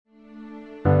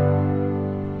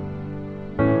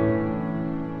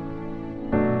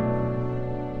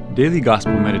Daily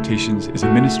Gospel Meditations is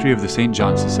a ministry of the St.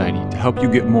 John Society to help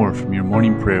you get more from your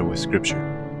morning prayer with Scripture.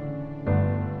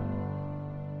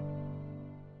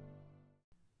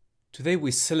 Today we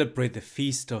celebrate the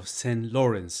feast of St.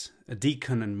 Lawrence, a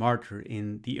deacon and martyr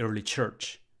in the early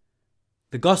church.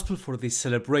 The Gospel for this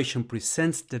celebration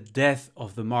presents the death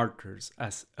of the martyrs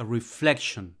as a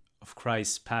reflection of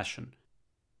Christ's passion.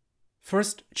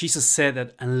 First, Jesus said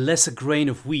that unless a grain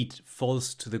of wheat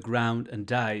falls to the ground and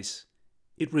dies,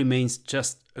 it remains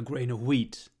just a grain of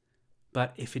wheat,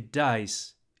 but if it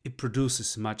dies, it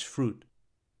produces much fruit.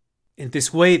 In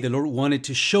this way, the Lord wanted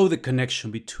to show the connection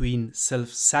between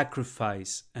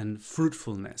self-sacrifice and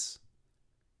fruitfulness.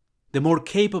 The more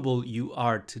capable you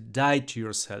are to die to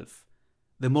yourself,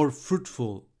 the more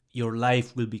fruitful your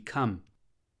life will become.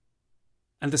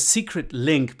 And the secret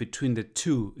link between the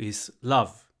two is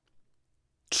love.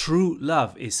 True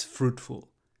love is fruitful.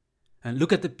 And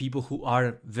look at the people who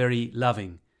are very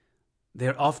loving.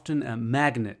 They're often a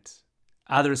magnet.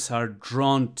 Others are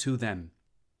drawn to them.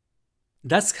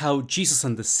 That's how Jesus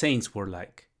and the saints were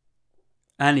like.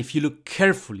 And if you look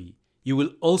carefully, you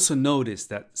will also notice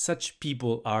that such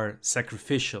people are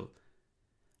sacrificial.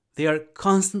 They are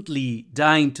constantly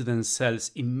dying to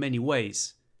themselves in many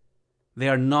ways. They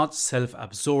are not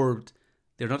self-absorbed.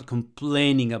 They're not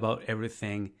complaining about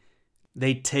everything.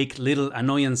 They take little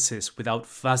annoyances without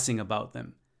fussing about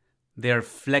them. They are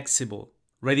flexible,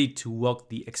 ready to walk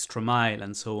the extra mile,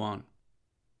 and so on.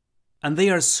 And they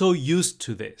are so used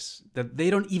to this that they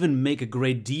don't even make a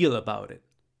great deal about it.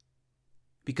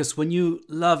 Because when you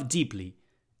love deeply,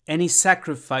 any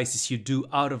sacrifices you do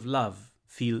out of love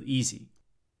feel easy.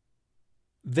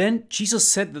 Then Jesus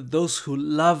said that those who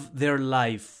love their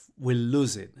life will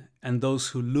lose it, and those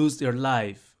who lose their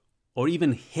life, or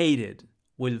even hate it,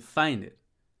 will find it.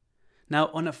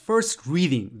 Now, on a first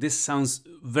reading, this sounds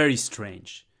very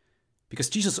strange,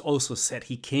 because Jesus also said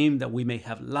he came that we may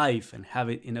have life and have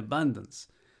it in abundance.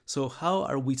 So how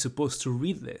are we supposed to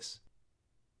read this?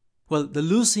 Well, the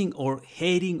losing or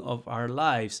hating of our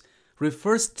lives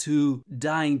refers to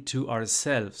dying to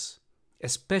ourselves,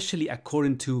 especially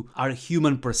according to our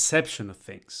human perception of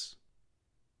things.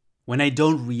 When I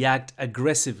don't react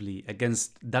aggressively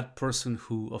against that person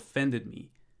who offended me,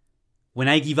 when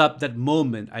I give up that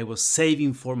moment I was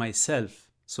saving for myself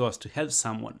so as to help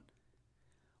someone.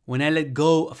 When I let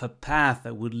go of a path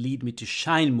that would lead me to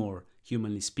shine more,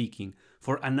 humanly speaking,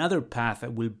 for another path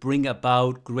that will bring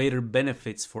about greater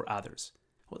benefits for others.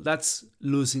 Well, that's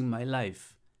losing my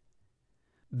life.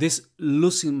 This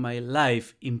losing my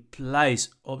life implies,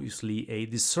 obviously, a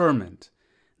discernment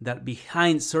that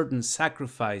behind certain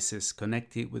sacrifices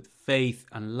connected with faith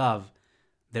and love,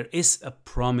 there is a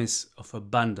promise of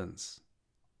abundance.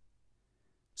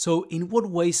 So, in what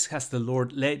ways has the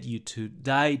Lord led you to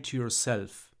die to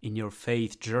yourself in your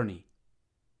faith journey?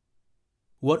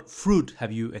 What fruit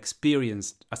have you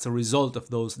experienced as a result of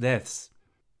those deaths?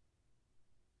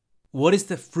 What is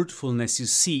the fruitfulness you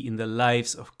see in the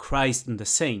lives of Christ and the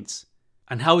saints?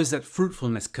 And how is that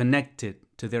fruitfulness connected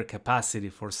to their capacity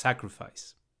for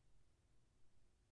sacrifice?